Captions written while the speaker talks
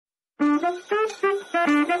Trojan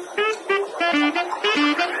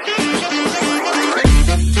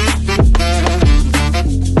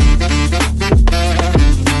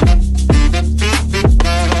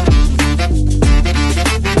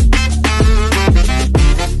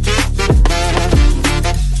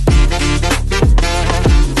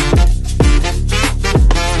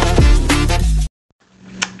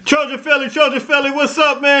Felly, what's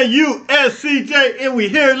up, man? USCJ, and we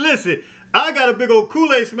here. Listen, I got a big old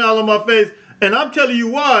Kool-Aid smile on my face, and I'm telling you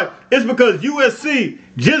why. It's because USC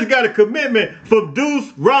just got a commitment from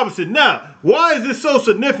Duce Robinson. Now, why is this so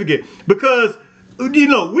significant? Because, you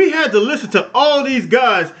know, we had to listen to all these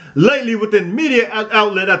guys lately within media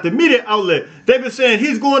outlet after media outlet. They've been saying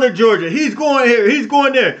he's going to Georgia, he's going here, he's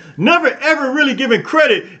going there. Never ever really giving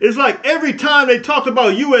credit. It's like every time they talked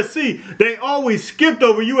about USC, they always skipped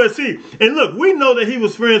over USC. And look, we know that he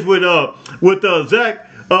was friends with Zach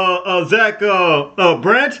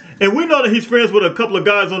Branch, and we know that he's friends with a couple of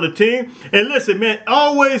guys on the team. And listen, man,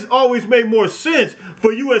 always made more sense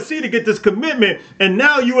for USC to get this commitment. And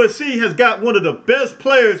now USC has got one of the best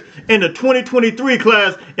players in the 2023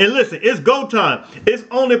 class. And listen, it's go time. It's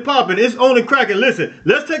only popping. It's only cracking. Listen,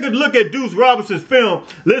 let's take a look at Duce Robinson's film.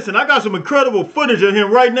 Listen, I got some incredible footage of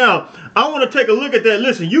him right now. I want to take a look at that.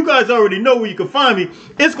 Listen, you guys already know where you can find me.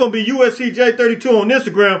 It's going to be USCJ32 on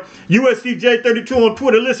Instagram, USCJ32 on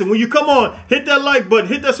Twitter. Listen, when you come on, hit that like button,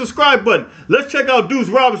 hit that subscribe button. Let's check out Duce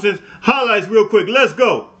Robinson's highlights real quick. Let's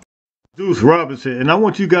go. Duce Robinson, and I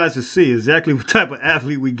want you guys to see exactly what type of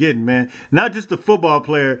athlete we getting, man. Not just a football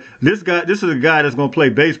player. This is a guy that's gonna play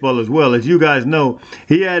baseball as well. As you guys know,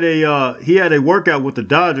 he had a workout with the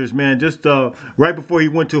Dodgers, man, just right before he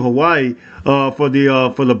went to Hawaii for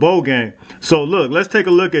the bowl game. So look, let's take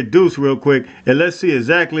a look at Duce real quick, and let's see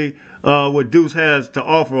exactly what Duce has to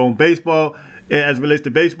offer on baseball, as it relates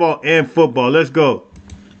to baseball and football. Let's go.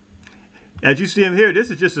 As you see him here, this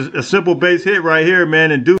is just a simple base hit right here, man,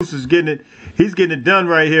 and Duce is getting it. He's getting it done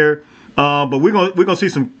right here. But we're gonna see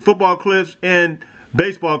some football clips and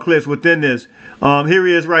baseball clips within this. Here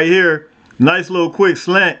he is right here. Nice little quick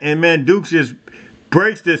slant, and man, Duce just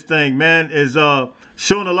breaks this thing, man. Is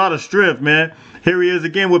showing a lot of strength, man. Here he is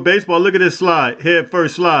again with baseball. Look at this slide, head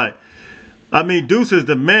first slide. I mean, Duce is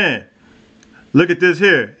the man. Look at this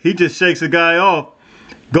here. He just shakes the guy off,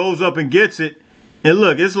 goes up and gets it. And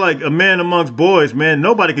look, it's like a man amongst boys, man.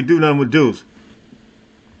 Nobody can do nothing with Duce.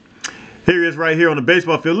 Here he is right here on the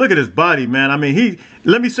baseball field. Look at his body, man. I mean,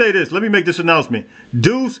 let me say this. Let me make this announcement.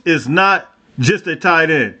 Duce is not just a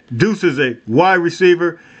tight end. Duce is a wide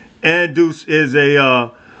receiver, and Duce is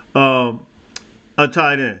a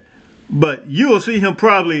tight end. But you will see him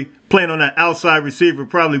probably playing on that outside receiver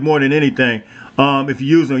probably more than anything if you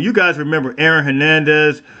use him. You guys remember Aaron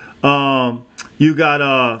Hernandez. You got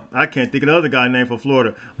I can't think of the other guy named for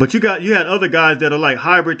Florida, but you had other guys that are like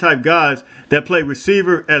hybrid type guys that play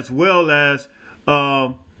receiver as well as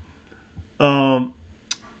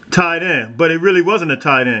tight end, but it really wasn't a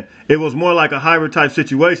tight end. It was more like a hybrid type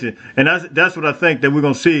situation, and that's what I think that we're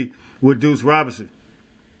gonna see with Duce Robinson.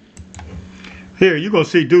 Here you're gonna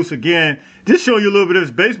see Duce again, just showing you a little bit of his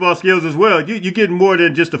baseball skills as well. You're getting more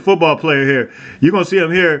than just a football player here. You're gonna see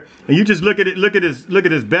him here, and you just look at it. Look at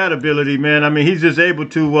his bat ability, man. I mean, he's just able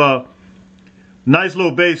to nice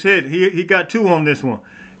little base hit. He got 2 on this one,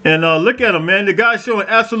 and look at him, man. The guy's showing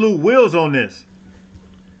absolute wheels on this.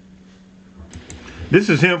 This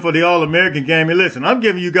is him for the All-American game. And listen, I'm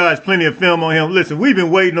giving you guys plenty of film on him. Listen, we've been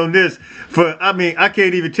waiting on this for, I mean, I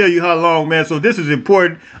can't even tell you how long, man. So this is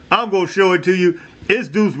important. I'm going to show it to you. It's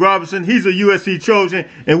Duce Robinson. He's a USC Trojan,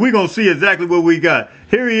 and we're going to see exactly what we got.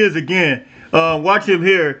 Here he is again. Watch him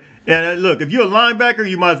here. And look, if you're a linebacker,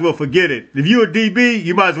 you might as well forget it. If you're a DB,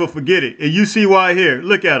 you might as well forget it. And you see why here.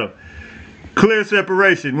 Look at him. Clear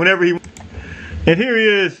separation whenever he... And here he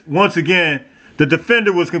is once again. The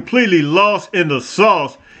defender was completely lost in the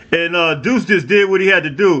sauce, and Duce just did what he had to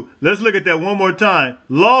do. Let's look at that one more time.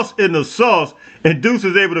 Lost in the sauce, and Duce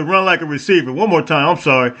is able to run like a receiver. One more time. I'm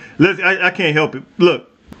sorry. I can't help it. Look.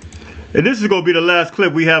 And this is going to be the last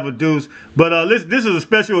clip we have of Duce. But this is a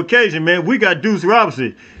special occasion, man. We got Duce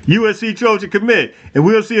Robinson, USC Trojan commit. And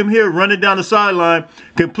we'll see him here running down the sideline,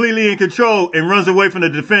 completely in control, and runs away from the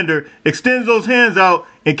defender, extends those hands out,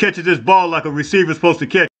 and catches this ball like a receiver's supposed to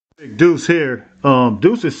catch. Duce here.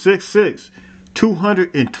 Duce is 6'6",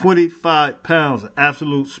 225 pounds, an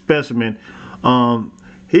absolute specimen.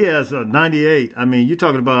 He has a 98. I mean, you're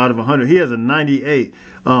talking about out of 100. He has a 98.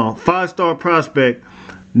 5-star prospect,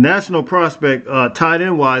 national prospect, tight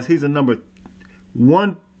end wise. He's a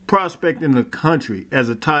 #1 prospect in the country as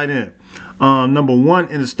a tight end. #1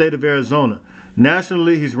 in the state of Arizona.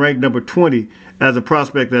 Nationally, he's ranked number 20 as a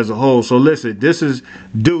prospect as a whole. So listen, this is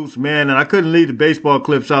Duce, man, and I couldn't leave the baseball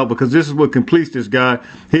clips out because this is what completes this guy.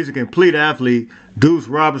 He's a complete athlete. Duce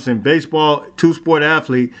Robinson, baseball, two-sport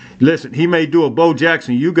athlete. Listen, he may do a Bo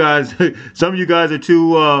Jackson. You guys, some of you guys are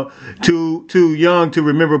too young to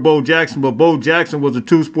remember Bo Jackson, but Bo Jackson was a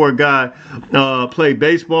two-sport guy, played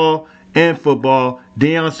baseball and football.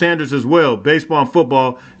 Deion Sanders as well, baseball and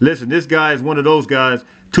football. Listen, this guy is one of those guys,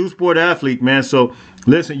 two-sport athlete, man. So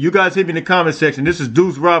listen, you guys hit me in the comment section. This is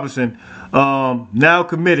Duce Robinson, now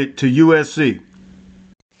committed to USC.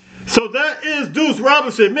 So that is Duce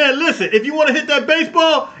Robinson. Man, listen, if you want to hit that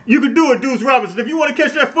baseball, you can do it, Duce Robinson. If you want to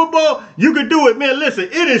catch that football, you can do it. Man, listen,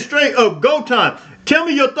 it is straight up go time. Tell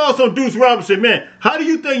me your thoughts on Duce Robinson, man. How do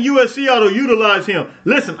you think USC ought to utilize him?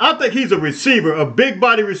 Listen, I think he's a receiver, a big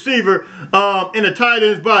body receiver in a tight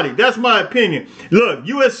end's body. That's my opinion. Look,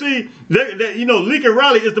 USC, you know, Lincoln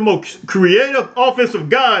Riley is the most creative offensive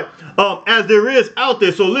guy as there is out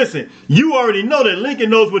there. So listen, you already know that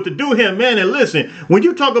Lincoln knows what to do here, man. And listen, when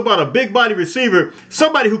you talk about a big body receiver,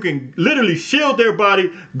 somebody who can literally shield their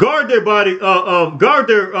body, guard their body, guard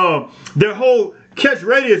their whole catch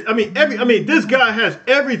radius. I mean, this guy has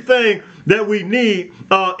everything that we need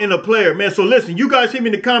in a player, man. So listen, you guys hit me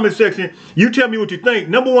in the comment section. You tell me what you think.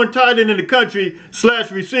 #1 tight end in the country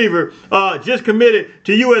 / receiver, just committed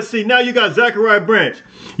to USC. Now you got Zachariah Branch.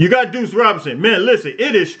 You got Duce Robinson. Man, listen,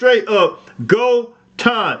 it is straight up go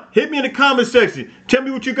time. Hit me in the comment section. Tell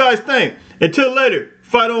me what you guys think. Until later,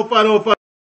 fight on, fight on, fight on.